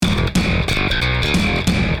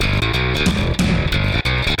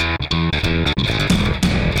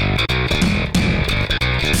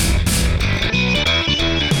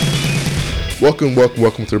Welcome to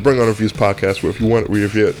the Bring On Reviews podcast, where if you want it, we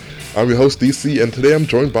review it. I'm your host, DC, and today I'm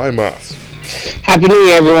joined by Mas. Happy New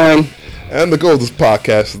Year, everyone. And the goal of this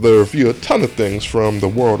podcast is to review a ton of things from the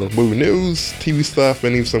world of movie news, TV stuff,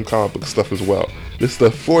 and even some comic book stuff as well. This is the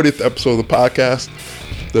 40th episode of the podcast.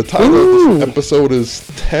 The title of this episode is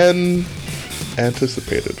 10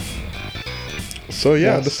 Anticipated. So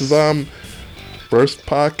yeah, This is first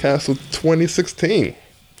podcast of 2016.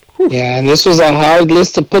 Yeah, and this was a hard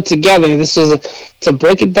list to put together. To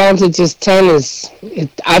break it down to just 10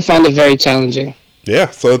 I found it very challenging.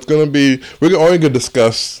 Yeah, so it's going to be, we're only going to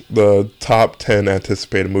discuss the top 10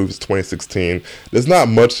 anticipated movies 2016. There's not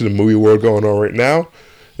much in the movie world going on right now.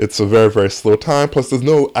 It's a very, very slow time. Plus, there's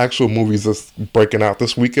no actual movies that's breaking out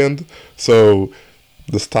this weekend. So,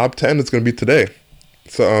 this top 10 is going to be today.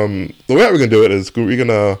 So, the way we're going to do it is we're going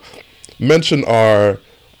to mention our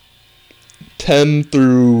 2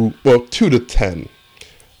 to 10.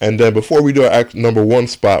 And then before we do our number one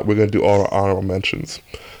spot, we're going to do all our honorable mentions.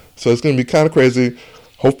 So it's going to be kind of crazy.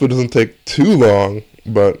 Hopefully it doesn't take too long,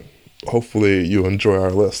 but hopefully you enjoy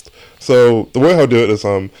our list. So the way I'll do it is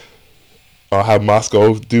I'll have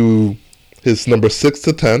Moscow do his number 6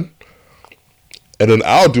 to 10, and then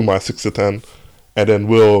I'll do my 6 to 10, and then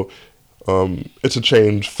we'll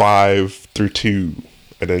interchange 5 through 2,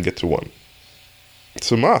 and then get to 1.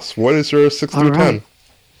 So Mas, what is your 6 through 10?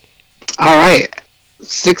 All right.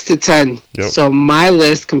 6 to 10. Yep. So my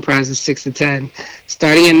list comprises 6 to 10.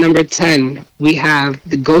 Starting at number 10, we have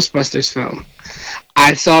the Ghostbusters film.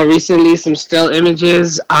 I saw recently some still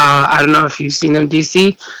images. I don't know if you've seen them,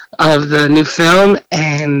 DC, of the new film,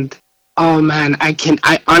 and oh man,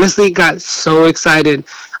 I honestly got so excited.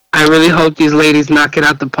 I really hope these ladies knock it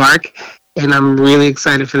out the park, and I'm really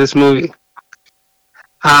excited for this movie.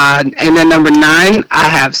 And then number 9, I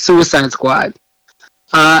have Suicide Squad.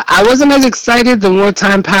 I wasn't as excited the more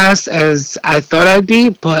time passed as I thought I'd be,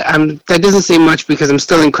 but that doesn't say much because I'm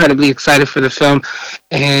still incredibly excited for the film,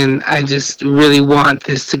 and I just really want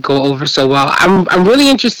this to go over so well. I'm really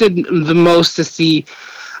interested the most to see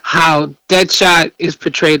how Deadshot is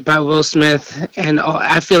portrayed by Will Smith, and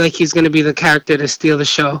I feel like he's going to be the character to steal the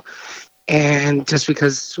show, and just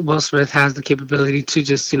because Will Smith has the capability to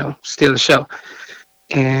just, steal the show.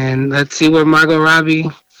 And let's see where Margot Robbie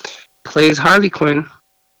plays Harley Quinn.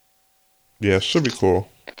 Yeah, it should be cool.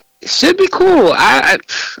 It should be cool.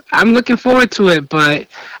 I'm looking forward to it, but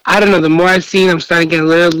I don't know. The more I've seen, I'm starting to get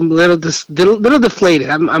a little deflated.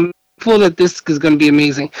 I'm full that this is going to be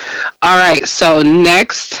amazing. All right, so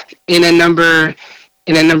next in a number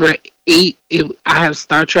 8, I have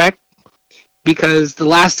Star Trek, because the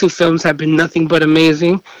last 2 films have been nothing but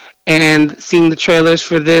amazing. And seeing the trailers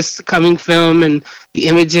for this coming film and the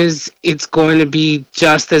images, it's going to be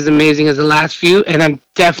just as amazing as the last few. And I'm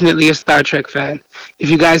definitely a Star Trek fan.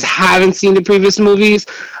 If you guys haven't seen the previous movies,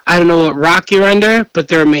 I don't know what rock you're under, but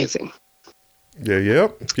they're amazing. Yeah,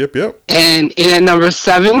 yep. And in at number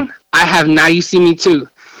 7, I have Now You See Me 2.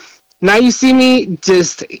 Now You See Me,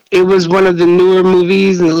 it was one of the newer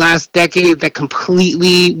movies in the last decade that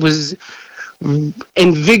completely was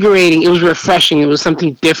invigorating. It was refreshing. It was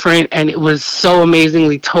something different, and it was so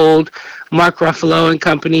amazingly told. Mark Ruffalo and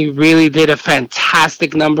company really did a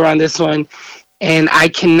fantastic number on this one, and I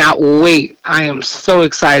cannot wait. I am so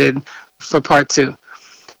excited for part 2.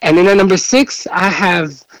 And then at number 6, I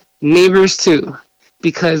have Neighbors 2,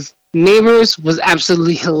 because Neighbors was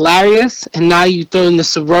absolutely hilarious, and now you throw in the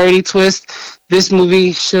sorority twist. This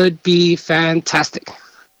movie should be fantastic.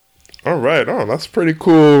 All right. Oh, that's pretty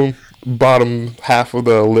cool. Bottom half of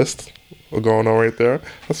the list going on right there.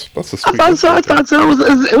 That's a sweet. I thought so.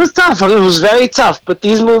 It was tough. It was very tough. But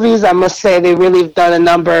these movies, I must say, they really have done a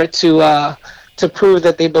number to prove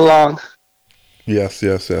that they belong. Yes.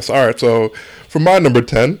 All right. So for my number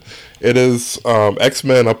 10, it is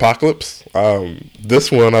X-Men Apocalypse.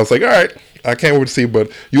 This one, I was like, all right, I can't wait to see. But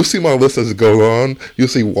you'll see my list as it goes on. You'll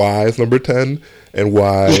see why it's number 10. And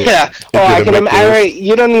why? Yeah. I can imagine.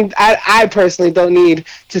 You don't need. I personally don't need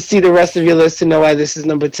to see the rest of your list to know why this is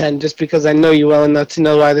number 10. Just because I know you well enough to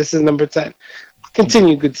know why this is number 10.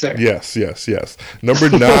 Continue, good sir. Yes. Number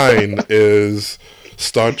 9 is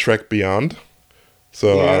Star Trek Beyond.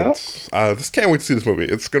 So I just can't wait to see this movie.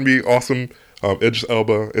 It's gonna be awesome. Idris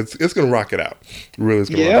Elba. It's gonna rock it out. Really, it's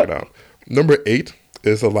gonna rock it out. Number 8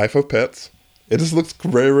 is The Life of Pets. It just looks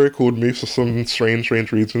very, very cool to me for some strange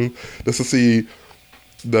reason. Just to see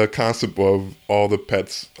the concept of all the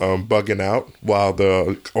pets bugging out while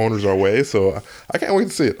the owners are away. So I can't wait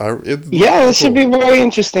to see it. It should be very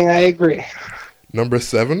interesting. I agree. Number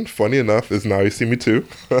 7, funny enough, is Now You See Me Too.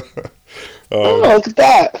 Oh, look at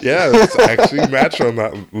that. Yeah, it's actually matched on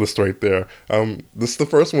that list right there. The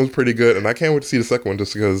first one was pretty good, and I can't wait to see the second one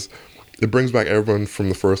just because it brings back everyone from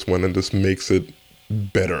the first one and just makes it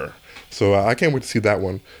better. So I can't wait to see that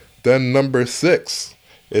one. Then number 6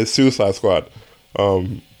 is Suicide Squad.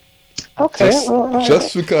 Okay,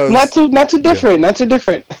 Just because not too different, not too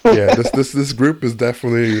different. yeah, this group is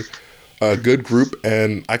definitely a good group,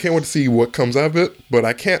 and I can't wait to see what comes out of it. But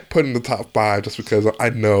I can't put in the top 5 just because I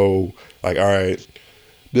know, like, all right,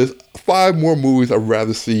 there's 5 more movies I'd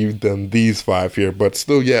rather see than these 5 here. But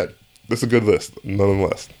still, yet it's a good list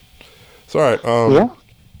nonetheless. So all right, Yeah.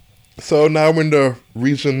 so now we're in the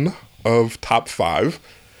region of top 5.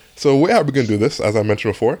 So how we're going to do this, as I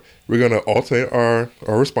mentioned before, we're going to alternate our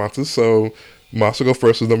responses. So Moss will go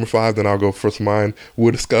first with number 5, then I'll go first with mine.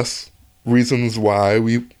 We'll discuss reasons why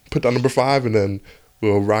we put down number 5, and then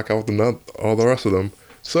we'll rock out all the rest of them.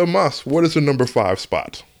 So Moss, what is your number 5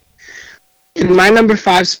 spot? In my number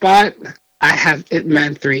 5 spot, I have Ip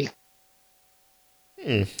Man 3.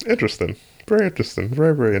 Interesting. Very interesting.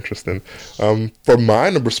 Very, very interesting. For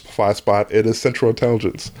my number 5 spot, it is Central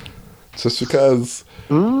Intelligence. Just because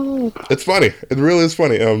it's funny. It really is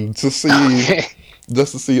funny. Just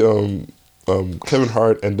to see Kevin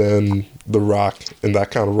Hart and then The Rock in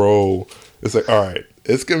that kind of role. It's like, all right,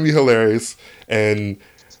 it's gonna be hilarious, and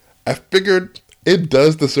I figured it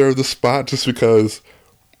does deserve the spot just because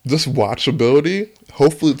just watchability.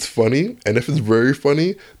 Hopefully, it's funny, and if it's very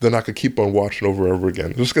funny, then I could keep on watching over and over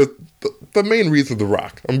again. Just because the main reason, The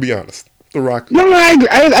Rock. I'm gonna be honest. The Rock. No, I agree.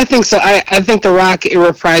 I think so. I think The Rock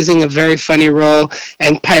reprising a very funny role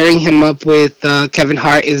and pairing him up with Kevin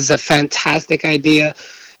Hart is a fantastic idea.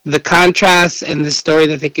 The contrast and the story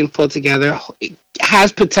that they can pull together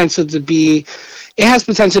has potential to be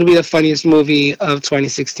the funniest movie of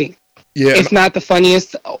 2016. Yeah, if not the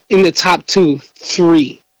funniest, in the top 2,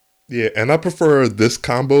 3. Yeah, and I prefer this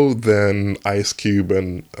combo than Ice Cube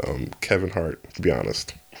and Kevin Hart, to be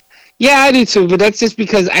honest. Yeah, I do too, but that's just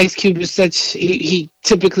because Ice Cube is he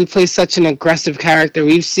typically plays such an aggressive character.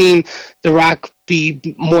 We've seen The Rock be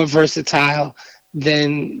more versatile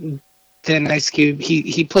than Ice Cube.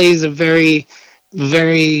 He plays a very,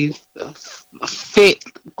 very fit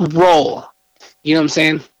role. You know what I'm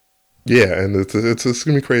saying? Yeah, and it's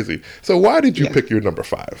gonna be crazy. So why did you pick your number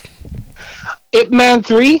 5? Ip Man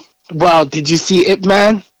 3? Well, did you see Ip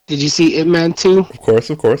Man? Did you see Ip Man 2? Of course.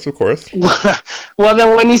 Well,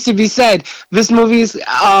 then what needs to be said? This movie's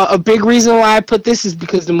a big reason why I put this is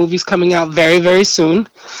because the movie's coming out very, very soon.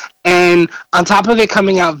 And on top of it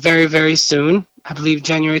coming out very, very soon, I believe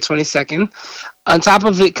January 22nd, on top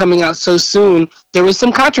of it coming out so soon, there was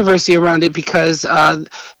some controversy around it because the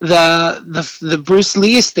Bruce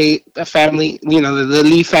Lee estate, the family, the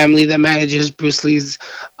Lee family that manages Bruce Lee's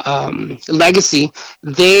legacy,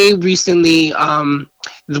 they recently,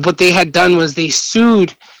 what they had done was they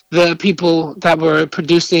sued the people that were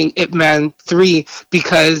producing Ip Man 3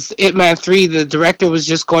 because Ip Man 3, the director was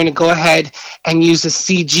just going to go ahead and use a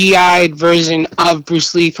CGI version of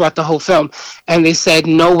Bruce Lee throughout the whole film. And they said,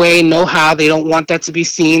 no way, no how. They don't want that to be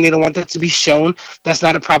seen. They don't want that to be shown. That's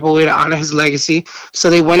not a proper way to honor his legacy. So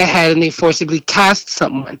they went ahead and they forcibly cast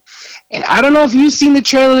someone. And I don't know if you've seen the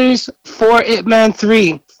trailers for Ip Man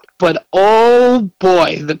 3, but oh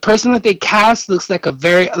boy, the person that they cast looks like a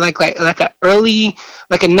very like a 19,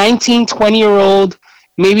 20-year-old,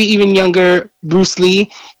 maybe even younger Bruce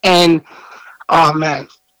Lee. And oh man.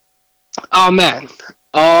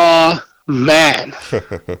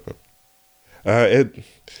 It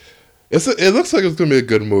looks like it's gonna be a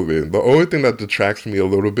good movie. The only thing that detracts from me a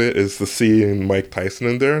little bit is the seeing Mike Tyson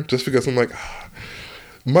in there, just because I'm like,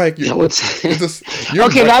 Mike, okay,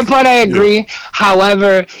 that part I agree. Yeah.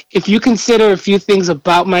 However, if you consider a few things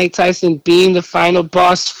about Mike Tyson being the final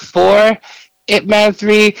boss for Ip Man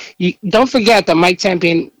 3, you don't forget that Mike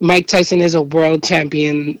Tyson is a world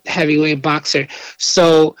champion heavyweight boxer.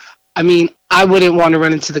 So, I mean, I wouldn't want to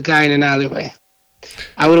run into the guy in an alleyway.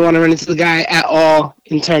 I wouldn't want to run into the guy at all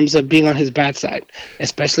in terms of being on his bad side,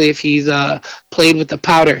 especially if he's played with the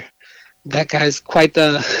powder. That guy's quite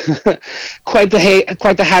the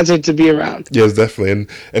hazard to be around. Yes, definitely,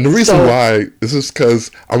 and the reason why is just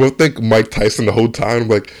because I would think Mike Tyson the whole time.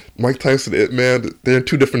 Like Mike Tyson, Ip Man, they're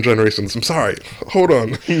 2 different generations. I'm sorry, hold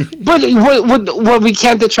on. But what we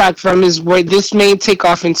can't detract from is where this may take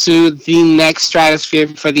off into the next stratosphere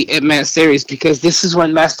for the Ip Man series, because this is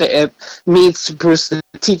when Master Ip meets Bruce Lee,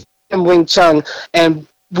 teaches him Wing Chun, and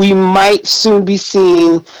we might soon be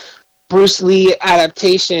seeing Bruce Lee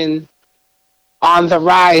adaptation on the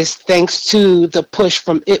rise thanks to the push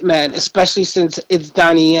from Ip Man, especially since it's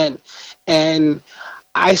Donnie Yen. And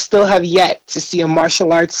I still have yet to see a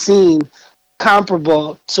martial arts scene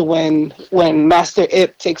comparable to when Master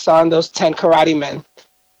Ip takes on those 10 karate men.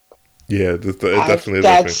 Yeah, it definitely is definitely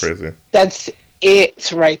That's crazy. that's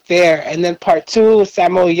it right there. And then part two,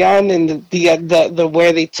 Samuel Young and the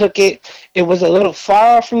where they took it, it was a little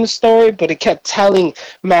far from the story, but it kept telling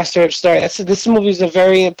Master Ip's story. This movie is a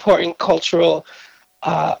very important cultural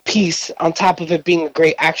piece on top of it being a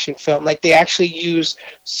great action film. Like they actually use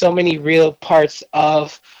so many real parts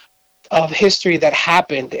of history that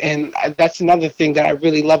happened, and that's another thing that I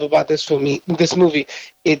really love about this movie,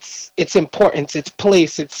 its importance, its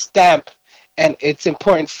place, its stamp, and its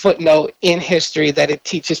important footnote in history that it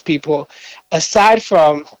teaches people, aside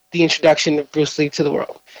from the introduction of Bruce Lee to the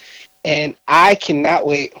world. And I cannot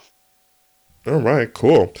wait. All right,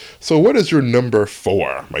 cool. So, what is your number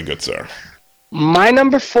 4, my good sir? My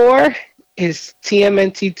number 4 is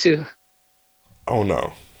TMNT 2. Oh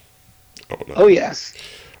no! Oh no! Oh yes.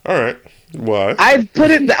 All right. Why? I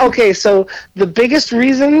put it okay. So the biggest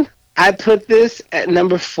reason I put this at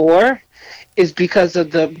number 4 is because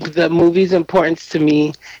of the movie's importance to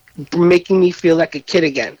me, making me feel like a kid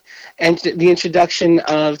again, and the introduction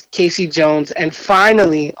of Casey Jones, and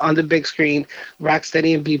finally on the big screen,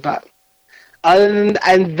 Rocksteady and Bebop.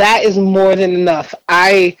 And that is more than enough.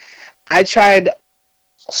 I tried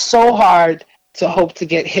so hard to hope to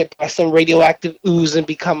get hit by some radioactive ooze and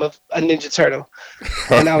become a Ninja Turtle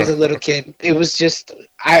when I was a little kid. It was just,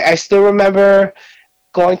 I still remember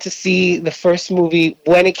going to see the first movie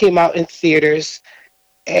when it came out in theaters,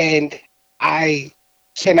 and I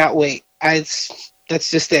cannot wait. That's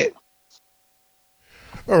just it.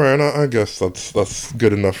 All right, I guess that's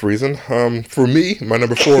good enough reason. For me, my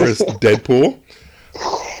number 4 is Deadpool.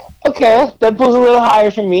 Okay, Deadpool's a little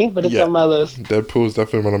higher for me, but it's on my list. Deadpool is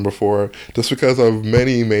definitely my number 4, just because of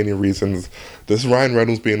many reasons. This Ryan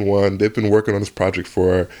Reynolds being one. They've been working on this project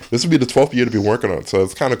this will be the 12th year to be working on, so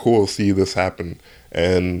it's kind of cool to see this happen,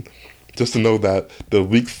 and just to know that the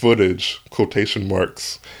leaked footage, quotation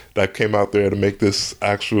marks, that came out there to make this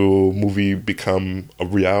actual movie become a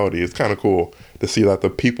reality. It's kind of cool to see that the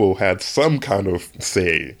people had some kind of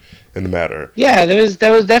say in the matter. Yeah, there was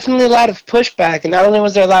definitely a lot of pushback, and not only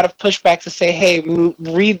was there a lot of pushback to say, "Hey,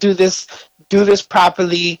 redo this, do this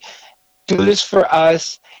properly, do this for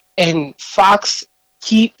us," and Fox,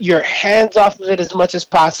 keep your hands off of it as much as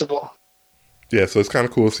possible. Yeah, so it's kind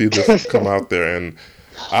of cool to see this come out there, and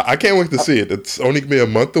I can't wait to see it. It's only gonna be a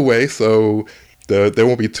month away, so there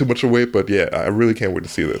won't be too much to wait. But yeah, I really can't wait to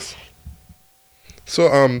see this. So,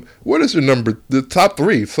 what is your the top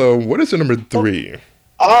 3? So, what is your number 3?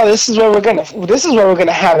 Oh, this is where we're gonna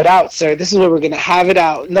have it out, sir. This is where we're gonna have it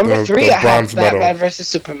out. Number 3, I have Batman versus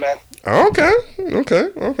Superman. Okay.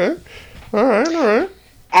 All right.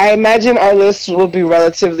 I imagine our lists will be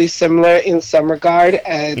relatively similar in some regard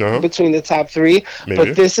and between the top 3. Maybe.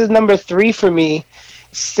 But this is number 3 for me,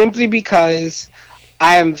 simply because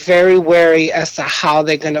I am very wary as to how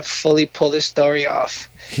they're gonna fully pull this story off.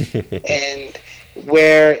 And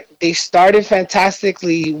where they started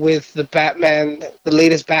fantastically with the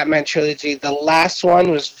latest Batman trilogy, the last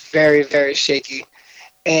one was very, very shaky.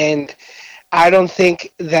 And I don't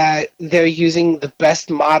think that they're using the best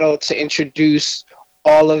model to introduce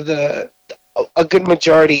a good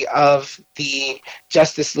majority of the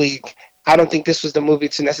Justice League. I don't think this was the movie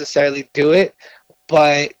to necessarily do it,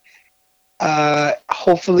 but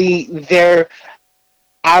hopefully they're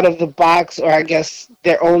out of the box, or I guess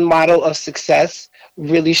their own model of success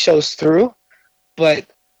really shows through. But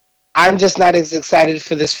I'm just not as excited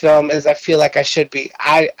for this film as I feel like I should be.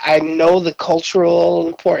 I know the cultural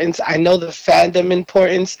importance, I know the fandom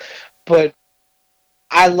importance, but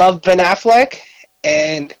I love Ben Affleck,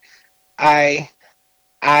 and I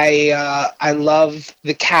love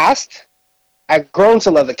the cast. I've grown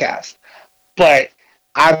to love the cast, but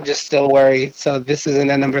I'm just still worried. So this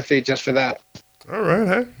isn't a number 3 just for that. All right,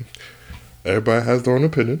 hey. Everybody has their own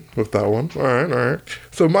opinion with that one. All right.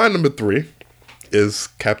 So my number 3 is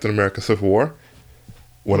Captain America: Civil War.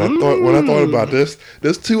 When I thought about this,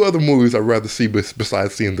 there's 2 other movies I'd rather see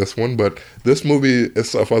besides seeing this one, but this movie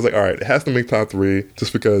itself, I was like, all right, it has to make top 3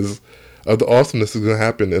 just because of the awesomeness that's going to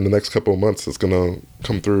happen in the next couple of months. It's going to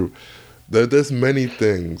come through. There's many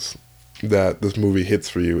things that this movie hits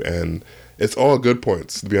for you, and it's all good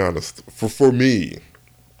points, to be honest. For me,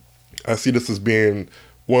 I see this as being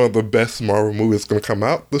one of the best Marvel movies going to come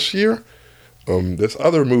out this year. There's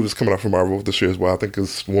other movies coming out from Marvel this year as well. I think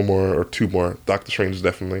it's 1 more or 2 more. Doctor Strange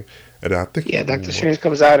definitely, and I think Doctor Strange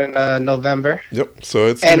comes out in November. Yep. So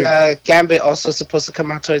it's Gambit also supposed to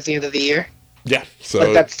come out towards the end of the year. Yeah. So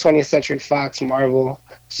but that's 20th Century Fox, Marvel.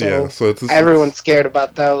 So, yeah, so everyone's scared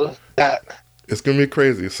about that. It's gonna be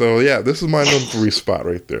crazy. So yeah, this is my number 3 spot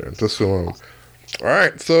right there. Just so all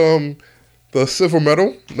right. So the Silver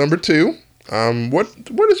Medal number 2.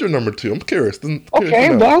 What is your number 2? I'm curious.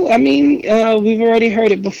 Okay, well, I mean, we've already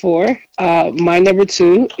heard it before. My number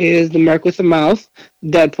 2 is The Merc with the Mouth,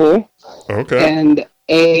 Deadpool. Okay. And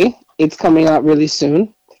A, it's coming out really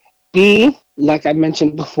soon. B, like I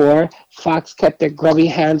mentioned before, Fox kept their grubby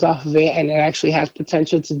hands off of it, and it actually has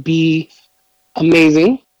potential to be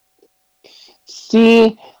amazing.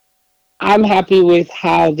 C, I'm happy with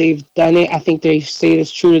how they've done it. I think they stayed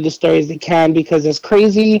as true to the story as they can, because as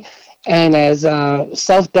crazy and as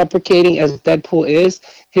self-deprecating as Deadpool is,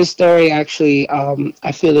 his story actually,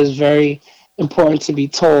 I feel, is very important to be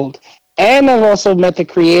told. And I've also met the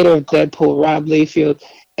creator of Deadpool, Rob Liefeld,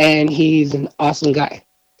 and he's an awesome guy.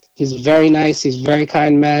 He's very nice. He's a very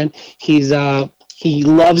kind man. He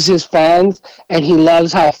loves his fans, and he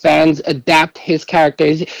loves how fans adapt his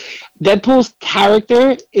characters. Deadpool's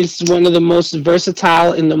character is one of the most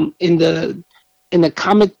versatile in the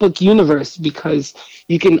comic book universe, because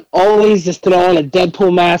you can always just throw on a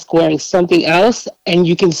Deadpool mask wearing something else, and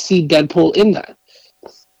you can see Deadpool in that.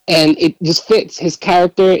 And it just fits. His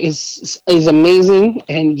character is amazing,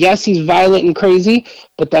 and yes, he's violent and crazy,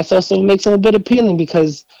 but that's also makes him a bit appealing,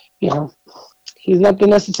 because he's not the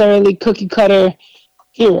necessarily cookie cutter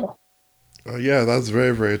hero. Yeah, that's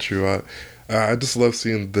very, very true. I just love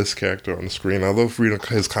seeing this character on the screen. I love reading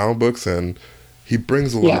his comic books, and he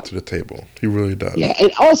brings a lot to the table. He really does. Yeah,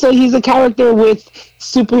 and also he's a character with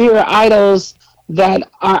superhero idols that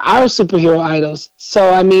are our superhero idols.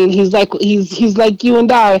 So I mean, he's like you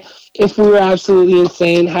and I. If we were absolutely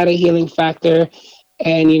insane, had a healing factor,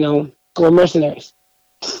 and we're mercenaries.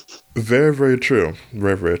 Very, very true.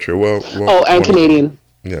 Very, very true. Well and Canadian.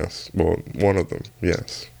 Yes. Well, one of them.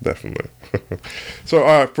 Yes, definitely.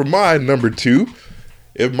 So, for my number 2,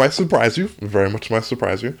 it might surprise you. Very much might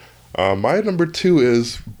surprise you. My number 2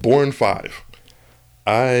 is Bourne 5.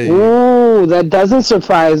 Ooh, that doesn't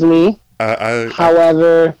surprise me.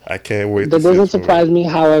 However, I can't wait. That doesn't surprise me.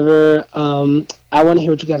 However, I want to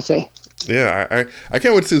hear what you got to say. Yeah, I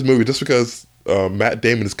can't wait to see this movie, just because Matt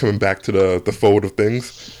Damon is coming back to the fold of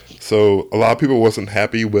things. So a lot of people wasn't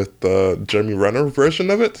happy with the Jeremy Renner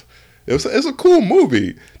version of it. It's a cool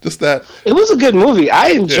movie. Just that it was a good movie. I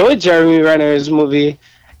enjoyed Jeremy Renner's movie,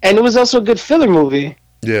 and it was also a good filler movie.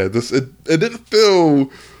 Yeah, it didn't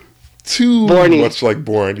feel too much like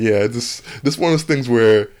Bourne. Yeah, this one of those things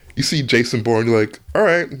where you see Jason Bourne, you're like, all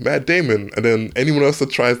right, Matt Damon, and then anyone else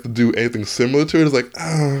that tries to do anything similar to it is like,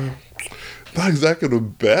 not exactly the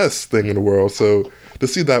best thing in the world. So to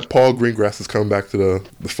see that Paul Greengrass is coming back to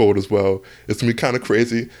the fold as well, it's gonna be kind of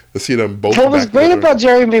crazy to see them both. What was great about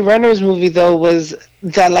Jeremy Renner's movie, though, was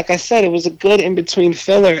that, like I said, it was a good in between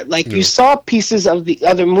filler. Like you saw pieces of the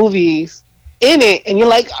other movies in it, and you're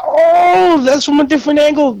like, oh, that's from a different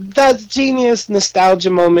angle. That's genius. Nostalgia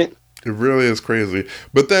moment. It really is crazy.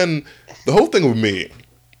 But then the whole thing with me,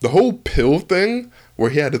 the whole pill thing where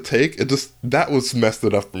he had to take, that was messed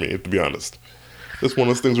it up for me, to be honest. It's one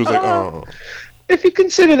of those things where it's like, oh. If you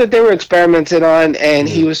consider that they were experimented on and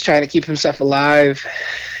he was trying to keep himself alive,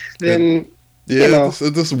 then it's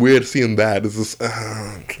just weird seeing that. It's just,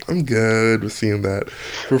 I'm good with seeing that.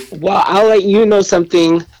 Well, I'll let you know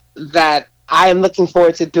something that I am looking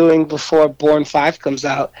forward to doing before Bourne 5 comes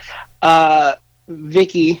out.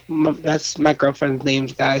 Vicky, that's my girlfriend's name,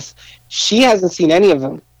 guys. She hasn't seen any of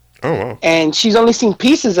them. Oh, wow. And she's only seen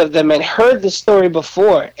pieces of them and heard the story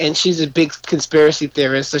before. And she's a big conspiracy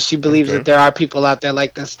theorist, so she believes that there are people out there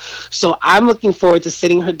like this. So I'm looking forward to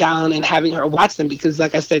sitting her down and having her watch them, because,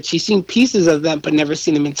 like I said, she's seen pieces of them but never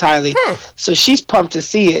seen them entirely. So she's pumped to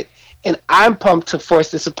see it, and I'm pumped to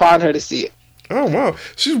force this upon her to see it. Oh, wow.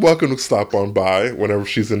 She's welcome to stop on by whenever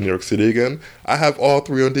she's in New York City again. I have all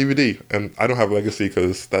 3 on DVD, and I don't have Legacy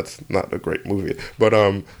because that's not a great movie. But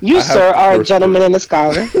you, sir, are a gentleman and a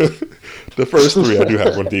scholar. The first 3 I do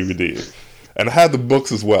have on DVD. And I have the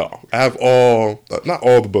books as well. I have not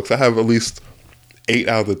all the books. I have at least 8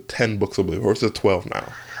 out of the 10 books, I believe. Or is it 12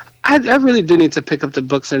 now? I really do need to pick up the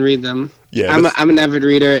books and read them. Yeah, I'm an avid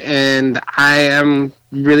reader, and I am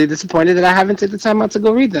really disappointed that I haven't taken the time out to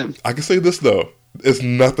go read them. I can say this, though. It's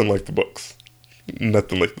nothing like the books.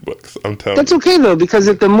 Nothing like the books. I'm telling you. That's okay, though, because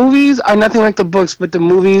if the movies are nothing like the books, but the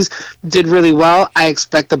movies did really well, I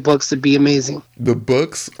expect the books to be amazing. The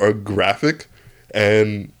books are graphic,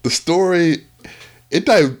 and the story,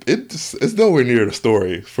 it's nowhere near the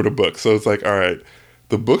story for the book. So it's like, all right,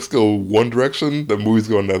 the books go one direction, the movies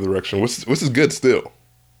go another direction, which is good still.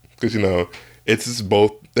 Because, it's just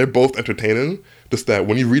they're both entertaining. Just that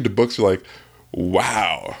when you read the books, you're like,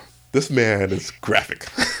 wow, This man is graphic.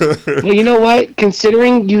 Well, you know what?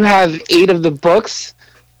 Considering you have 8 of the books,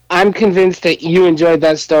 I'm convinced that you enjoyed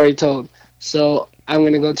that story told. So I'm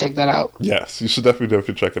gonna go check that out. Yes, you should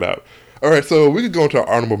definitely check it out. All right, so we could go into our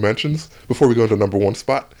honorable mentions before we go into number one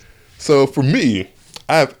spot. So for me,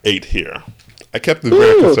 I have 8 here. I kept it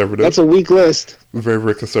very Ooh, conservative. that's a weak list. Very,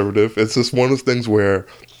 very conservative. It's just one of those things where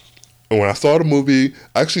when I saw the movie,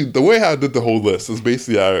 actually, the way I did the whole list is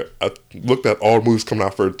basically I looked at all the movies coming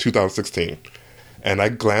out for 2016. And I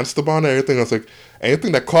glanced upon everything. I was like,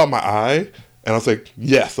 anything that caught my eye, and I was like,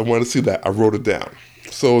 yes, I want to see that. I wrote it down.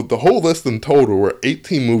 So the whole list in total were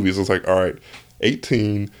 18 movies. I was like, all right,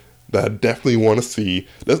 18 that I definitely want to see.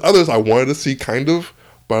 There's others I wanted to see, kind of,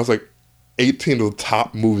 but I was like, 18 of the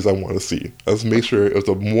top movies I want to see. Let's make sure it was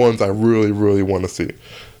the ones I really, really want to see.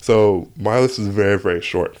 So my list is very, very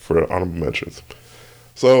short for honorable mentions.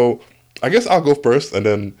 So I guess I'll go first, and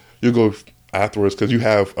then you go afterwards because you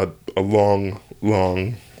have a long,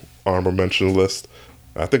 long honorable mention list.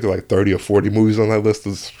 I think like 30 or 40 movies on that list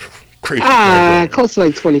is crazy. Close to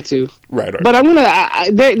like 22. Right. But I'm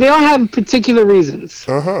gonna. They all have particular reasons.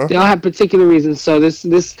 They all have particular reasons. So there's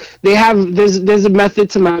a method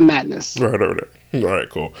to my madness. Right. All right,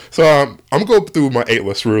 cool. So I'm going to go through my 8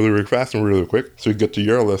 lists really, really fast and really quick, so you get to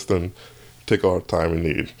your list and take all the time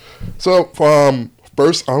you need. So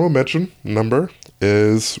first honorable mention number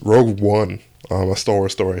is Rogue One, a Star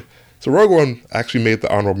Wars story. So Rogue One actually made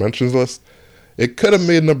the honorable mentions list. It could have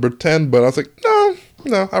made number 10, but I was like, no,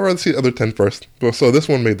 I'd rather see the other 10 first. So this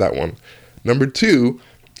one made that one. Number 2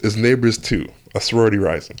 is Neighbors 2, A Sorority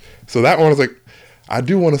Rising. So that one was like, I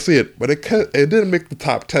do want to see it, but it didn't make the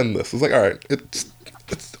top 10 list. It's like, all right, it's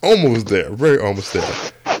almost there, very almost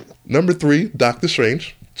there. Number 3, Doctor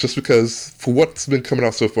Strange, just because for what's been coming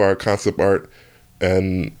out so far, concept art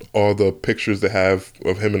and all the pictures they have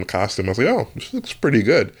of him in costume, I was like, oh, this looks pretty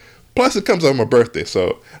good. Plus, it comes on my birthday,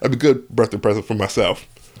 so that'd be a good birthday present for myself.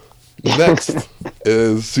 Next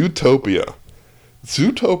is Zootopia.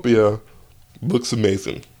 Zootopia looks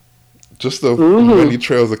amazing. Just the many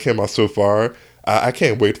trailers that came out so far, I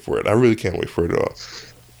can't wait for it. I really can't wait for it at all.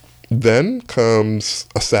 Then comes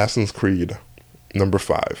Assassin's Creed, number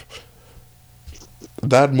 5.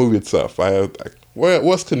 That movie itself, what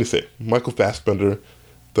else can you say? Michael Fassbender,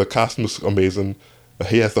 the costume is amazing.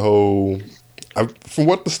 He has the whole... from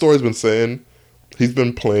what the story's been saying, he's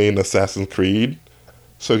been playing Assassin's Creed,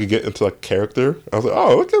 so he could get into like character. I was like,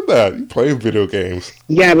 oh, look at that! You play video games.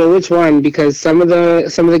 Yeah, but which one? Because some of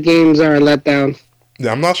the games are a letdown.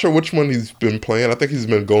 Yeah, I'm not sure which one he's been playing. I think he's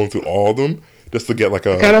been going through all of them just to get like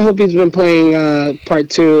a... I kind of hope he's been playing Part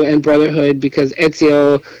 2 and Brotherhood because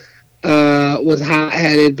Ezio was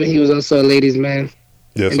hot-headed, but he was also a ladies' man.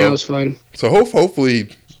 Yeah, and that was fun. So hopefully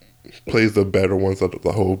plays the better ones of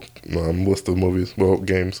the whole list of movies,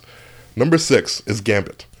 games. Number 6 is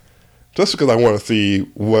Gambit. Just because I want to see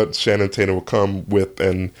what Shannon Tatum will come with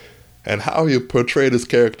and how he portrayed his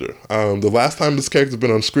character. The last time this character's been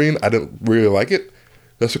on screen, I didn't really like it.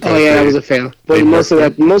 That was a fail. But most of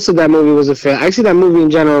that movie was a fail. Actually, that movie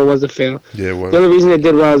in general was a fail. Yeah, it was. The only reason it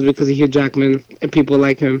did well is because of Hugh Jackman and people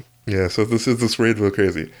like him. Yeah, so this really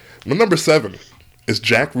crazy. But number 7 is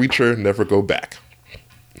Jack Reacher, Never Go Back.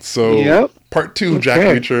 So Part 2, Jack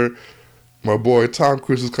Reacher, my boy Tom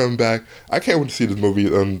Cruise is coming back. I can't wait to see this movie.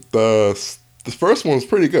 The first one was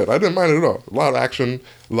pretty good. I didn't mind it at all. A lot of action,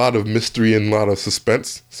 a lot of mystery, and a lot of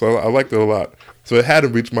suspense. So I liked it a lot. So it had to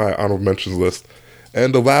reach my honorable mentions list.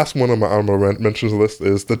 And the last one on my honorable mentions list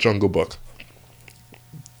is The Jungle Book.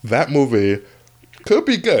 That movie could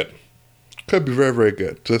be good. Could be very, very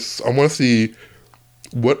good. Just I want to see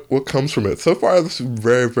what comes from it. So far, this is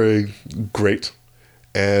very, very great.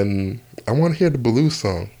 And I want to hear the Baloo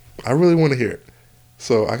song. I really want to hear it.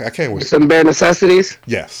 So I can't wait. Some bare necessities?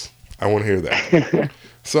 Yes, I want to hear that.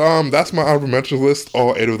 So that's my honorable mentions list,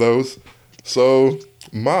 all 8 of those. So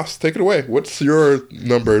Moss, take it away. What's your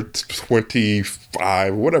number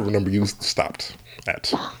 25, whatever number you stopped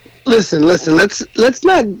at? Listen. Let's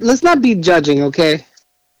not be judging, okay?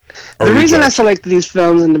 The reason I selected these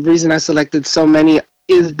films and the reason I selected so many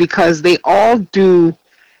is because they all do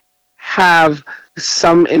have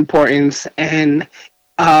some importance, and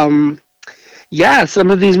some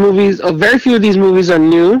of these movies, very few of these movies are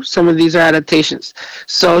new. Some of these are adaptations.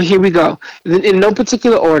 So here we go, in no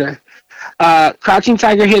particular order. Crouching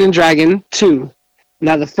Tiger, Hidden Dragon 2.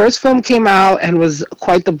 Now, the first film came out and was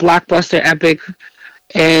quite the blockbuster epic,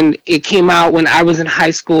 and it came out when I was in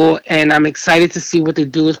high school, and I'm excited to see what they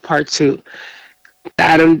do with Part 2.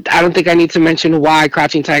 I don't think I need to mention why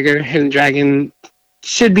Crouching Tiger, Hidden Dragon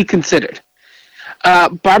should be considered.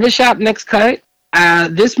 Barbershop Next Cut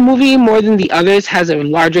This movie, more than the others, has a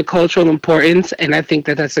larger cultural importance, and I think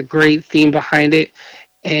that that's a great theme behind it.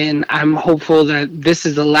 And I'm hopeful that this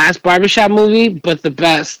is the last barbershop movie, but the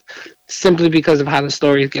best, simply because of how the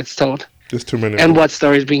story gets told There's too many of and them. what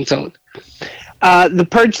story is being told. The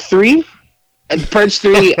Purge 3. Purge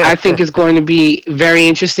 3, I think, is going to be very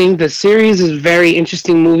interesting. The series is a very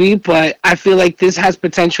interesting movie, but I feel like this has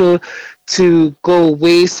potential to go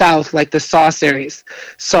way south, like the Saw series.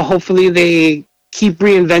 So hopefully they keep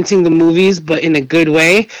reinventing the movies, but in a good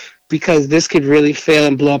way, because this could really fail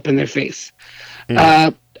and blow up in their face.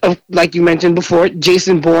 Mm. Uh, like you mentioned before,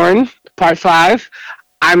 Jason Bourne, Part 5.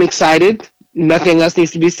 I'm excited. Nothing else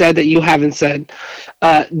needs to be said that you haven't said.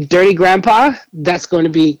 Dirty Grandpa, that's going to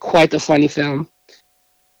be quite a funny film.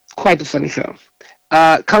 Quite a funny film.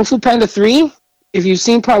 Kung Fu Panda 3, if you've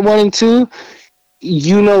seen Part 1 and 2,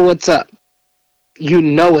 you know what's up. You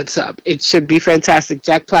know what's up. It should be fantastic.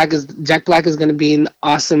 Jack Black is going to be an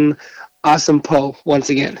awesome, awesome Poe once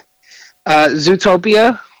again.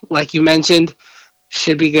 Zootopia, like you mentioned,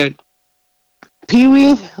 should be good. Pee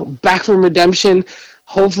Wee, Back from Redemption.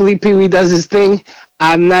 Hopefully, Pee Wee does his thing.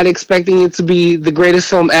 I'm not expecting it to be the greatest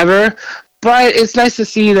film ever, but it's nice to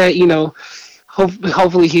see that,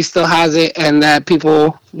 hopefully he still has it and that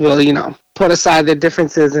people will, put aside their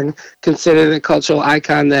differences and consider the cultural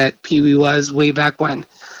icon that Pee Wee was way back when.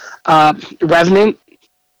 Revenant,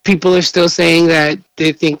 people are still saying that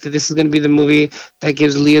they think that this is going to be the movie that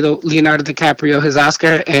gives Leonardo DiCaprio his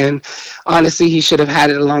Oscar. And honestly, he should have had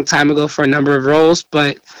it a long time ago for a number of roles.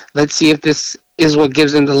 But let's see if this is what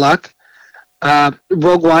gives him the luck.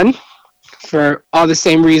 Rogue One, for all the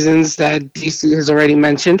same reasons that DC has already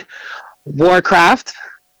mentioned. Warcraft,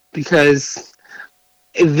 because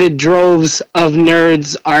the droves of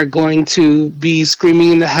nerds are going to be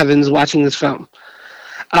screaming in the heavens watching this film.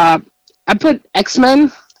 I put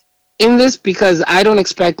X-Men in this because I don't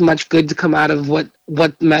expect much good to come out of what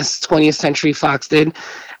mess 20th Century Fox did.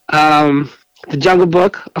 The Jungle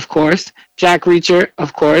Book, of course. Jack Reacher,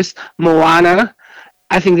 of course. Moana.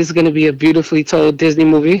 I think this is going to be a beautifully told Disney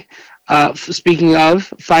movie. Speaking of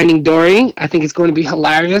Finding Dory, I think it's going to be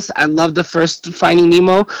hilarious. I love the first Finding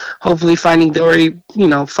Nemo. Hopefully, Finding Dory,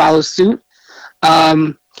 follows suit.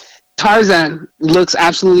 Tarzan looks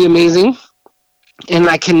absolutely amazing, and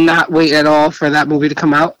I cannot wait at all for that movie to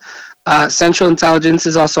come out. Central Intelligence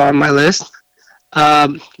is also on my list.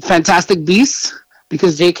 Fantastic Beasts,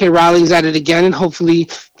 because J.K. Rowling's at it again, and hopefully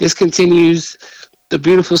this continues the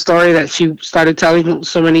beautiful story that she started telling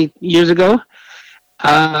so many years ago.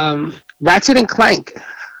 Ratchet and Clank.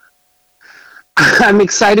 I'm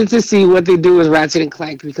excited to see what they do with Ratchet and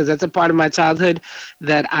Clank because that's a part of my childhood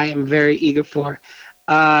that I am very eager for.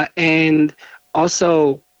 And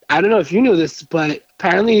also, I don't know if you knew this, but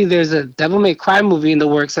apparently there's a Devil May Cry movie in the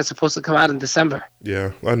works that's supposed to come out in December.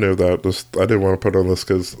 Yeah, I knew that. I didn't want to put it on this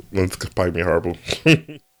because it's probably be horrible.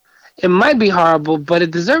 It might be horrible, but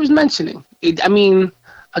it deserves mentioning.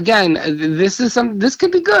 Again, this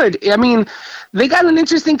could be good. I mean, they got an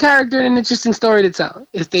interesting character and an interesting story to tell.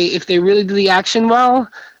 If they really do the action well,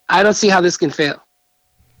 I don't see how this can fail.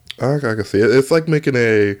 I can see it. It's like making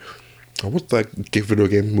what's that video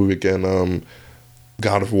game movie again?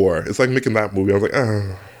 God of War. It's like making that movie. I was like,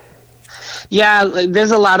 ah. Yeah,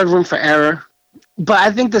 there's a lot of room for error, but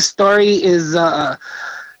I think the story is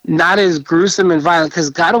not as gruesome and violent because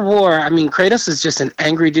God of War. I mean, Kratos is just an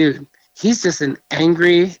angry dude. He's just an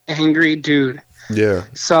angry dude. Yeah.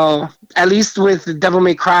 So at least with Devil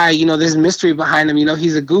May Cry, there's mystery behind him.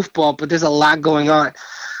 He's a goofball, but there's a lot going on.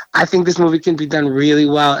 I think this movie can be done really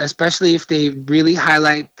well, especially if they really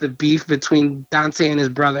highlight the beef between Dante and his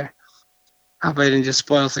brother. I hope I didn't just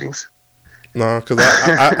spoil things. No, because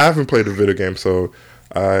I haven't played the video game, so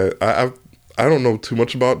I don't know too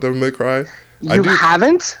much about Devil May Cry. You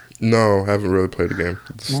haven't? No, I haven't really played the game.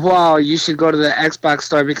 Wow, you should go to the Xbox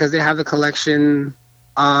store because they have the collection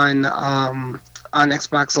on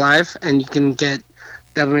Xbox Live, and you can get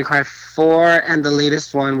Devil May Cry 4 and the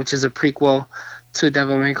latest one, which is a prequel to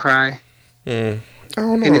Devil May Cry. I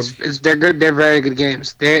don't know. And they're good. They're very good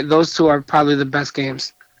games. Those two are probably the best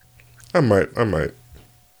games. I might.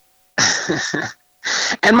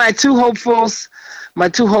 And my two hopefuls,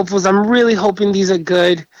 I'm really hoping these are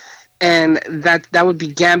good, and that would be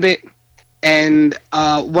Gambit. And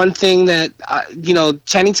one thing that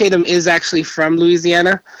Channing Tatum is actually from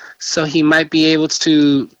Louisiana, so he might be able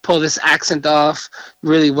to pull this accent off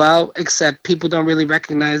really well. Except people don't really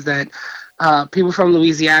recognize that people from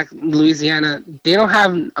Louisiana, they don't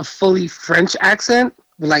have a fully French accent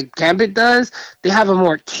like Gambit does. They have a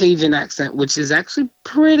more Cajun accent, which is actually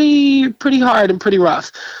pretty hard and pretty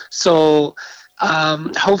rough. So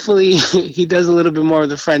Hopefully, he does a little bit more of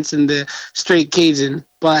the French and the straight Cajun,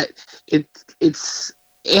 but it it's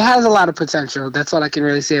it has a lot of potential. That's all I can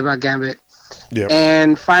really say about Gambit. Yeah.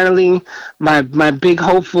 And finally, my big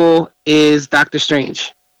hopeful is Doctor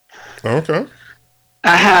Strange. Okay.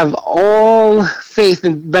 I have all faith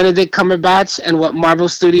in Benedict Cumberbatch and what Marvel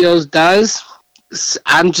Studios does.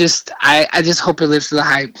 I just hope it lives to the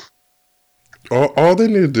hype. All they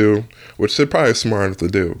need to do, which they're probably smart enough to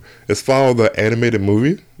do, is follow the animated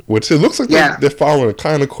movie, which it looks like they're following it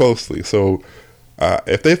kind of closely. So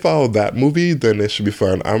if they follow that movie, then it should be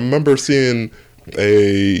fun. I remember seeing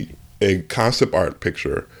a concept art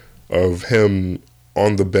picture of him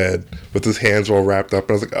on the bed with his hands all wrapped up,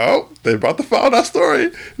 and I was like, "Oh, they're about to follow that story.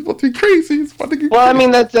 It's about to be crazy. It's about to get Well, crazy." I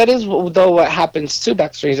mean that is though what happens to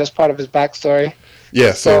Doctor Strange. That's part of his backstory.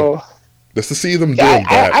 Yeah, so just to see them doing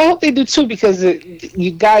that. I hope they do too, because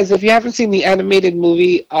you guys, if you haven't seen the animated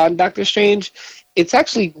movie on Doctor Strange, it's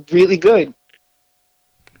actually really good.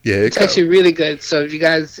 Yeah, it's actually really good. So if you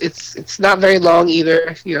guys, it's not very long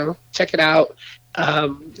either. You know, check it out.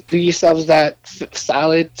 Do yourselves that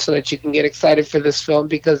solid so that you can get excited for this film,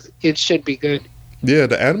 because it should be good. Yeah,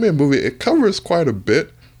 the animated movie, it covers quite a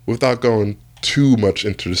bit without going too much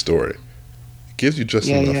into the story. It gives you just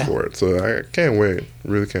enough for it. So I can't wait.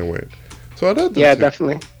 Really can't wait. So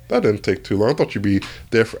definitely. That didn't take too long. I thought you'd be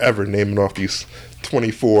there forever naming off these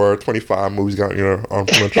 24, 25 movies got on your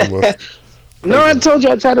mention list. No, I told you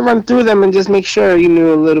I tried to run through them and just make sure you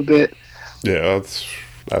knew a little bit. Yeah,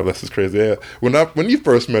 that list is crazy. Yeah, when you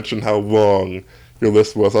first mentioned how long your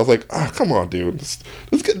list was, I was like, "Oh, come on, dude,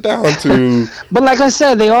 let's get down to." But like I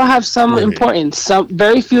said, they all have some importance. Some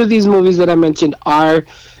very few of these movies that I mentioned are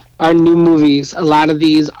new movies. A lot of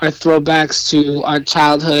these are throwbacks to our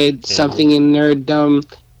childhood, something in nerddom,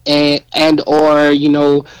 and or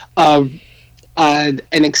an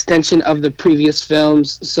extension of the previous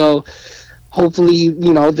films. So hopefully,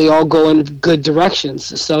 they all go in good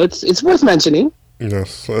directions. So it's worth mentioning.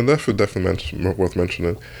 Yes, and that should definitely worth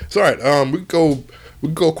mentioning. So, all right, we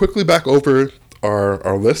go quickly back over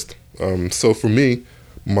our list. So for me,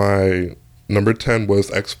 my number 10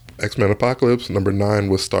 was X-Men Apocalypse. Number 9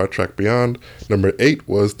 was Star Trek Beyond. Number 8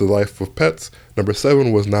 was The Life of Pets. Number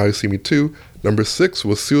 7 was Now You See Me 2. Number 6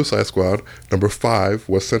 was Suicide Squad. Number 5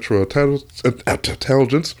 was Central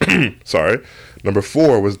Intelligence. Sorry. Number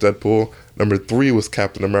 4 was Deadpool. Number 3 was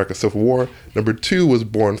Captain America Civil War. Number 2 was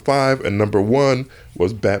Bourne 5. And number 1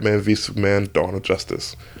 was Batman v Superman Dawn of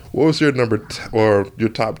Justice. What was your your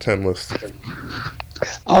top 10 list?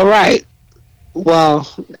 All right. Well,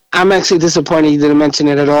 I'm actually disappointed you didn't mention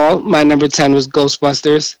it at all. My number 10 was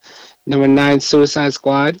Ghostbusters. Number 9, Suicide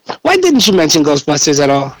Squad. Why didn't you mention Ghostbusters at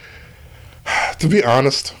all? To be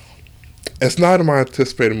honest, it's not in my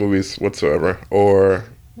anticipated movies whatsoever. Or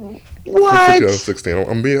what? 2016.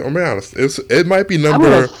 I'm being honest. It might be number.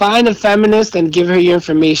 I'm gonna find a feminist and give her your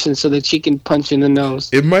information so that she can punch you in the nose.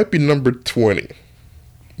 It might be number 20.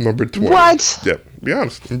 Number 20. What? Yeah, be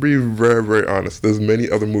honest. I'm being very, very honest. There's many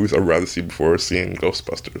other movies I'd rather see before seeing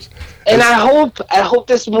Ghostbusters. And I hope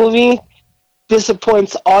this movie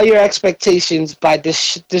disappoints all your expectations by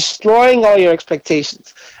destroying all your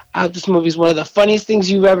expectations. I hope this movie is one of the funniest things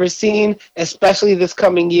you've ever seen, especially this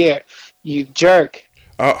coming year. You jerk.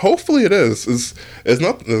 Hopefully it is. It's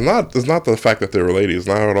not the fact that they're ladies.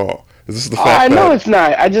 Not at all. This is the fact I know it's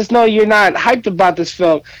not. I just know you're not hyped about this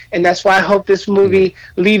film, and that's why I hope this movie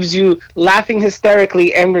leaves you laughing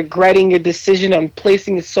hysterically and regretting your decision on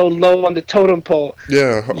placing it so low on the totem pole.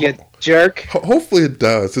 Yeah, you jerk. Hopefully it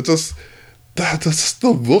does. It just that's the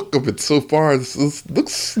look of it so far. This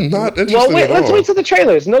looks not interesting. Well, let's wait till the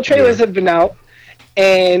trailers. No trailers have been out,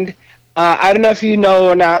 and I don't know if you know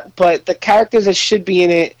or not, but the characters that should be in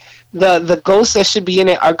it, the ghosts that should be in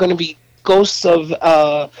it, are going to be ghosts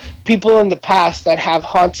of people in the past that have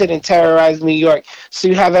haunted and terrorized New York. So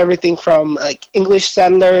you have everything from like English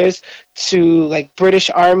settlers to like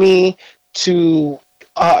British Army to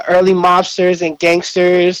early mobsters and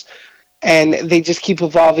gangsters, and they just keep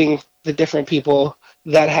evolving the different people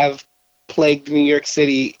that have plagued New York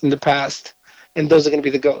City in the past, and those are going to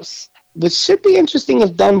be the ghosts, which should be interesting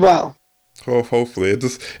if done well. Oh, hopefully.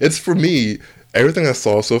 It's for me, everything I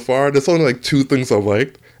saw so far, there's only like 2 things I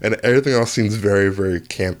liked. And everything else seems very, very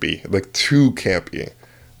campy. Like, too campy.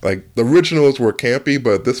 Like, the originals were campy,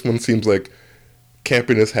 but this one seems like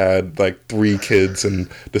campiness had, like, 3 kids, and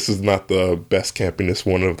this is not the best campiness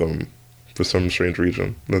one of them, for some strange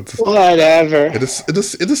reason. Whatever. It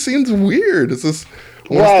just seems weird. It's just...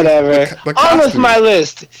 Whatever. On with my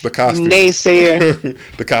list. The costume. Naysayer.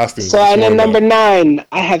 The costume. So, and then number 9,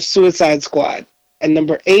 I have Suicide Squad. And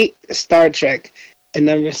number 8, Star Trek. And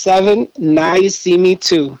number 7, Now You See Me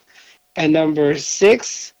 2. And number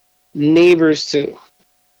 6, Neighbors 2.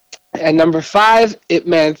 And number 5, Ip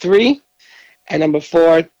Man 3. And number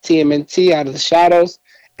 4, TMNT, Out of the Shadows.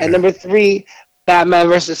 And Yeah. number 3, Batman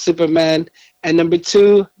versus Superman. And number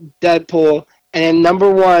 2, Deadpool. And then number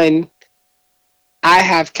 1, I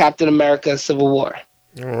have Captain America: Civil War.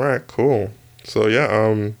 All right, cool. So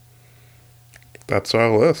yeah, that's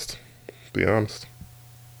our list. To be honest,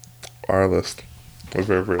 our list. We're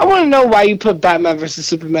very, very I want to know why you put Batman versus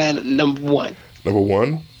Superman at number 1. Number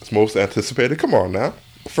 1, it's most anticipated. Come on now,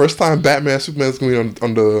 first time Batman Superman is going to be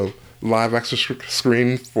on the live action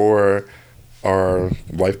screen for our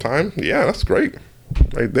lifetime. Yeah, that's great,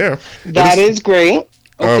 right there. That is great.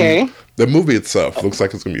 Okay. The movie itself looks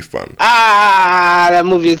like it's going to be fun. That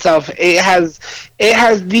movie itself, it has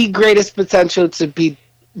the greatest potential to be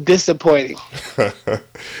disappointing.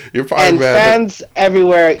 You're probably And mad. fans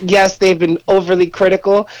everywhere, yes, they've been overly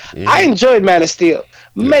critical. I enjoyed Man of Steel.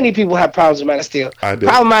 Many people have problems with Man of Steel. I did.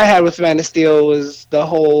 Problem I had with Man of Steel was the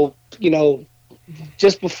whole,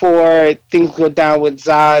 just before things go down with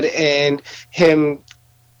Zod and him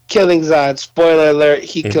killing Zod. Spoiler alert,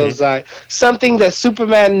 he kills Zod. Something that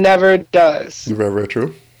Superman never does. Very, very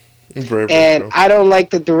true. Very, very And true. I don't like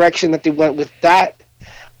the direction that they went with that.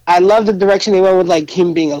 I love the direction they went with, like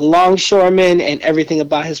him being a longshoreman and everything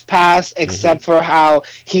about his past, except for how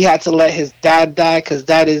he had to let his dad die, because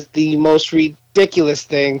that is the most ridiculous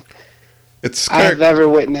thing It's I've ever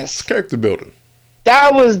witnessed. character building.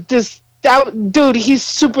 That was just dude. He's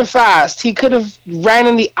super fast. He could have ran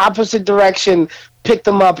in the opposite direction, picked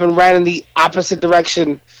him up, and ran in the opposite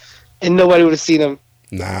direction, and nobody would have seen him.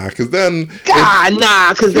 Nah, because then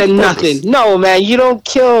Because then purpose. nothing. No, man, you don't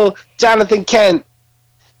kill Jonathan Kent.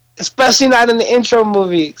 Especially not in the intro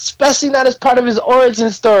movie. Especially not as part of his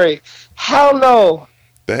origin story. Hell no.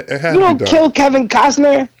 it had You to don't be done. kill Kevin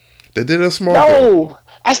Costner? They did it in Smallville. No.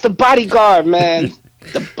 That's the bodyguard, man.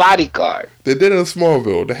 The bodyguard. They did it in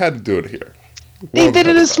Smallville. They had to do it here. They did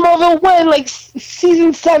it in Smallville when? Like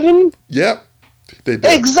season 7? Yep. They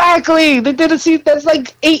did. Exactly. They did it. That's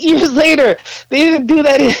like 8 years later. They didn't do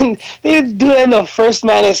that in the first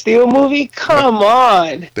Man of Steel movie. Come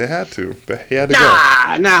on. They had to. He had to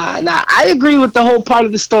go. Nah. I agree with the whole part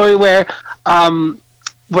of the story where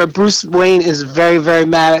Bruce Wayne is very, very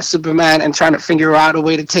mad at Superman and trying to figure out a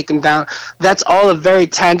way to take him down. That's all a very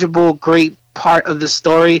tangible, great part of the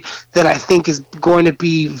story that I think is going to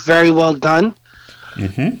be very well done.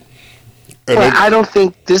 But I don't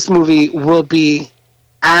think this movie will be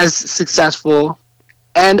as successful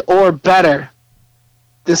and or better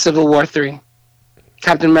than Civil War 3.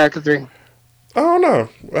 Captain America 3. I don't know.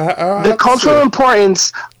 The cultural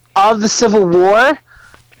importance of the Civil War,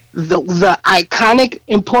 the iconic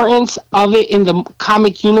importance of it in the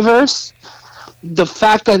comic universe, the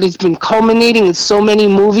fact that it's been culminating in so many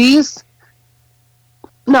movies.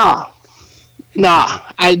 No.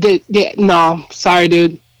 Sorry,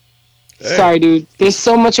 dude. Hey. Sorry, dude. There's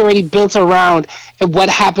so much already built around and what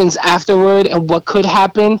happens afterward and what could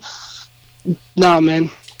happen. No,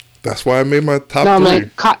 man. That's why I made my top No, 3.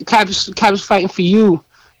 man. Cap's fighting for you.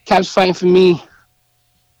 Cap's fighting for me.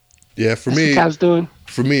 Yeah, for That's me, what Cap's doing.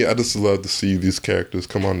 I just love to see these characters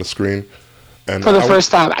come on the screen. And For the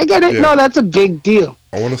first time. I get it. Yeah. No, that's a big deal.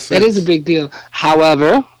 I want to say That is a big deal.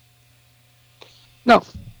 However, no.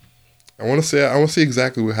 I want to see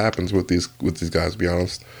exactly what happens with these guys. To be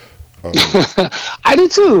honest. I do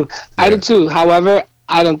too. I Yeah. do too. However,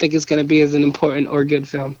 I don't think it's going to be as an important or good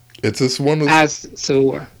film It's just one of as Civil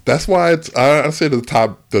War. that's why it's I say the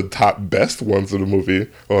top best ones of the movie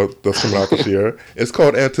or that's coming out this year. It's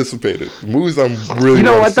called anticipated movies. I'm really You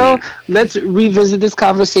know wanna what though? see. Let's revisit this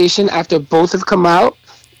conversation after both have come out.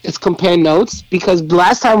 Let's compare notes because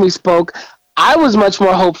last time we spoke, I was much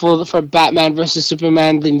more hopeful for Batman versus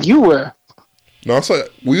Superman than you were. No, it's like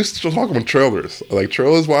we used to talk about trailers. Like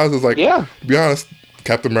trailers wise, it's like Yeah. To be honest,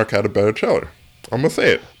 Captain America had a better trailer. I'm gonna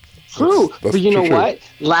say it. True, That's but you know true. what?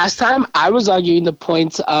 Last time I was arguing the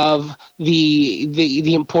points of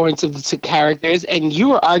the importance of the two characters, and you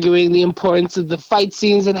were arguing the importance of the fight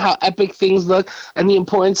scenes and how epic things look, and the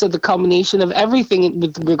importance of the culmination of everything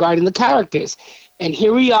with regarding the characters. And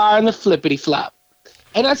here we are in the flippity flop,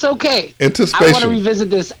 and that's okay. I want to Anticipation. revisit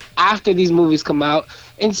this after these movies come out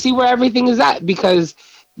and see where everything is at because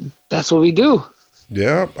that's what we do.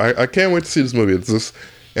 Yeah, I can't wait to see this movie. It's just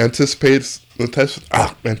anticipation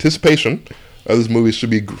of this movie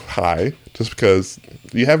should be high, just because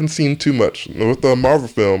you haven't seen too much with the Marvel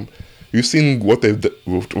film. You've seen what they're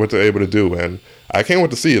able to do, and I can't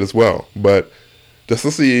wait to see it as well. But just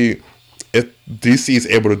to see if DC is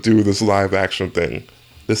able to do this live action thing,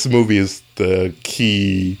 this movie is the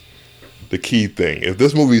key thing. If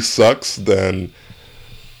this movie sucks, then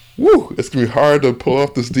woo, it's gonna be hard to pull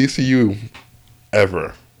off this DCU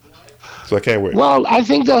ever. So I can't wait. Well, I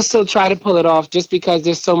think they'll still try to pull it off just because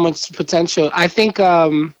there's so much potential. I think,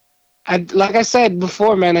 like I said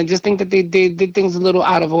before, man, I just think that they did things a little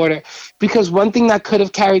out of order. Because one thing that could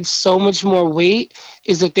have carried so much more weight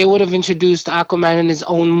is if they would have introduced Aquaman in his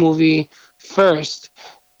own movie first.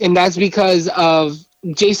 And that's because of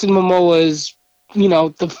Jason Momoa's,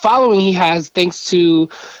 the following he has thanks to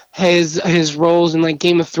his roles in like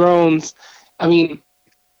Game of Thrones. I mean,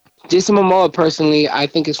 Jason Momoa, personally, I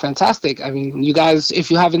think is fantastic. I mean, you guys,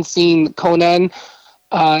 if you haven't seen Conan,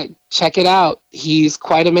 check it out. He's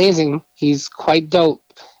quite amazing. He's quite dope.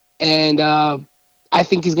 And I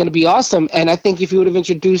think he's going to be awesome. And I think if you would have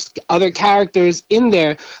introduced other characters in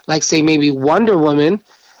there, like, say, maybe Wonder Woman,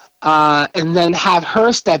 and then have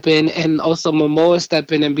her step in and also Momoa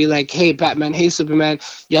step in and be like, hey, Batman, hey, Superman,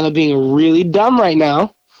 y'all are being really dumb right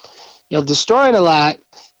now. Y'all destroying a lot.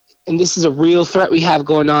 And this is a real threat we have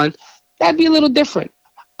going on, that'd be a little different.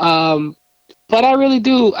 But I really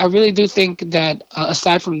do think that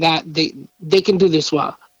aside from that, they can do this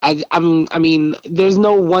well. I mean, there's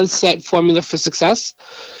no one set formula for success,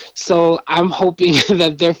 so I'm hoping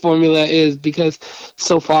that their formula is, because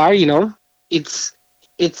so far, it's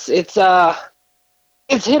hit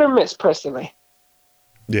or miss. Personally,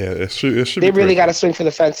 yeah, it should. They really got to swing for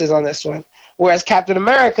the fences on this one. Whereas Captain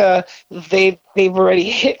America, they've already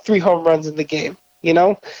hit 3 home runs in the game.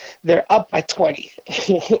 They're up by 20.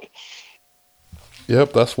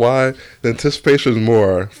 Yep, that's why the anticipation is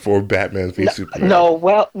more for Batman v Superman. No,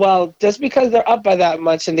 well, just because they're up by that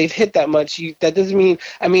much and they've hit that much, that doesn't mean.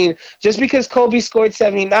 I mean, just because Kobe scored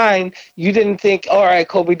 79, you didn't think, all right,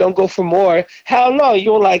 Kobe, don't go for more. Hell no,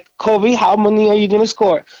 you were like, Kobe, how many are you gonna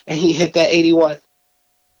score? And he hit that 81.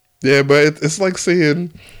 Yeah, but it's like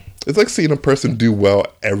seeing a person do well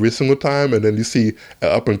every single time, and then you see an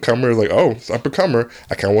up and comer, like, oh, it's up and comer.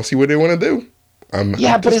 I kind of want to see what they want to do.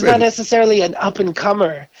 But it's not necessarily an up and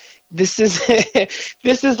comer. This is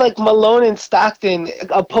like Malone and Stockton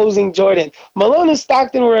opposing Jordan. Malone and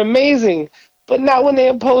Stockton were amazing, but not when they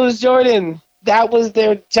opposed Jordan. That was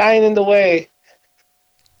their giant in the way.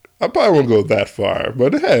 I probably won't go that far,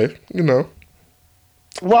 but hey,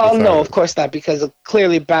 Well, no, of course not, because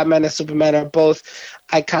clearly Batman and Superman are both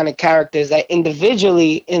iconic characters that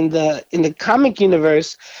individually in the comic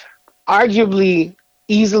universe,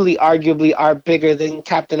 easily arguably are bigger than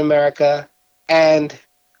Captain America and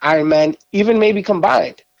Iron Man, even maybe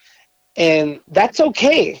combined. And that's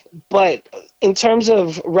okay. But in terms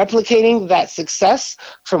of replicating that success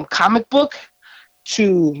from comic book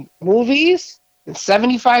to movies in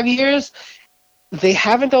 75 years, they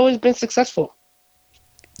haven't always been successful.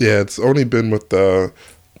 Yeah, it's only been with the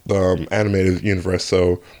animated universe,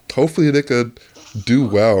 so hopefully they could do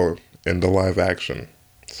well in the live action.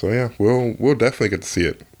 So yeah, we'll definitely get to see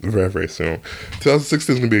it very, very soon.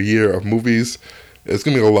 2016 is going to be a year of movies. It's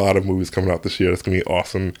going to be a lot of movies coming out this year. It's going to be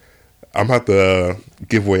awesome. I'm going to have to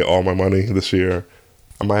give away all my money this year.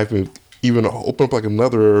 I might even open up like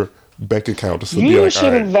another bank account just to be like, you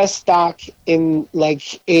should invest stock in like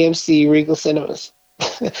AMC Regal Cinemas.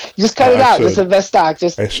 Just cut it out. Just invest stock.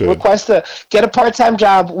 Just request to get a part-time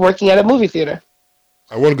job working at a movie theater.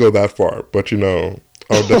 I wouldn't go that far, but I'll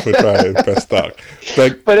definitely try to invest stock.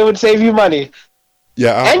 But it would save you money.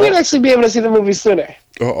 Yeah, and you'd actually be able to see the movie sooner.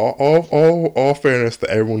 All fairness to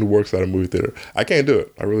everyone who works at a movie theater, I can't do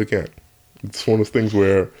it. I really can't. It's one of those things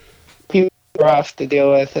where people are rough to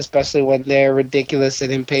deal with, especially when they're ridiculous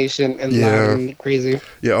and impatient and loud and crazy.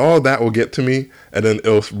 Yeah, all that will get to me, and then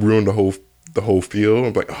it'll ruin the whole feel.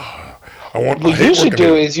 I'm like, oh, what you should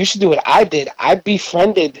do is you should do what I did. I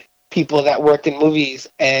befriended people that worked in movies,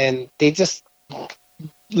 and they just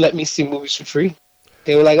let me see movies for free.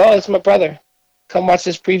 They were like, oh, it's my brother. Come watch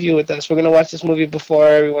this preview with us. We're going to watch this movie before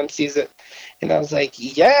everyone sees it. And I was like,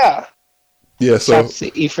 yeah. Yeah, so... Shouts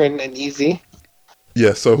to Ephraim and Easy.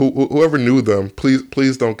 Yeah, so whoever knew them,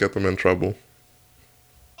 please don't get them in trouble.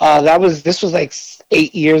 This was like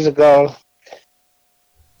 8 years ago.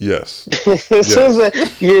 Yes. This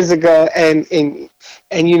was years ago, and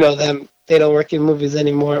you know them. They don't work in movies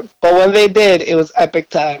anymore. But when they did, it was epic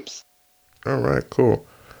times. All right, cool.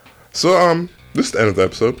 So, this is the end of the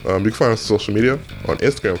episode. You can find us on social media on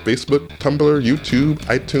Instagram, Facebook, Tumblr, YouTube,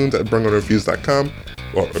 iTunes at bringonreviews.com.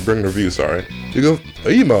 Or bringonreviews, sorry. You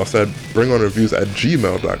can email us at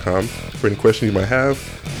bringonreviews@gmail.com for any questions you might have.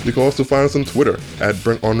 You can also find us on Twitter at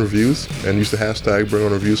bringonreviews and use the hashtag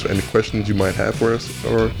bringonreviews for any questions you might have for us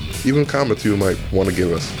or even comments you might want to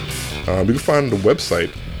give us. You can find the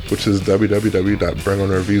website which is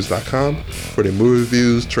www.bringonreviews.com, for the movie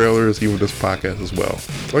reviews, trailers, even this podcast as well.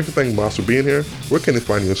 I'd like to thank Moss for being here. Where can they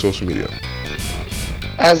find you on social media?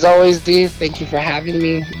 As always, D, thank you for having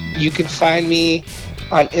me. You can find me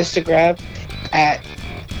on Instagram at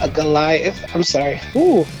a Goliath. I'm sorry.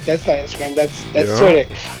 Ooh, that's not Instagram. That's Twitter.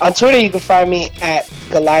 On Twitter, you can find me at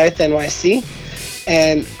Goliath NYC.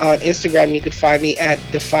 And on Instagram, you can find me at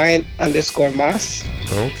Defiant_Moss.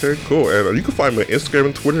 Okay, cool. And you can find me on Instagram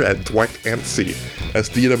and Twitter at DwightAntC. That's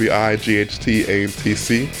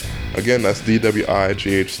DWIGHTANTC. Again, that's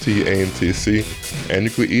DWIGHTANTC. And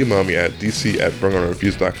you can email me at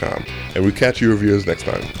dc@bringonreviews.com. And we'll catch you reviewers next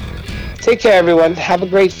time. Take care, everyone. Have a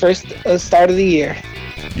great first start of the year.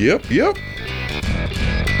 Yep.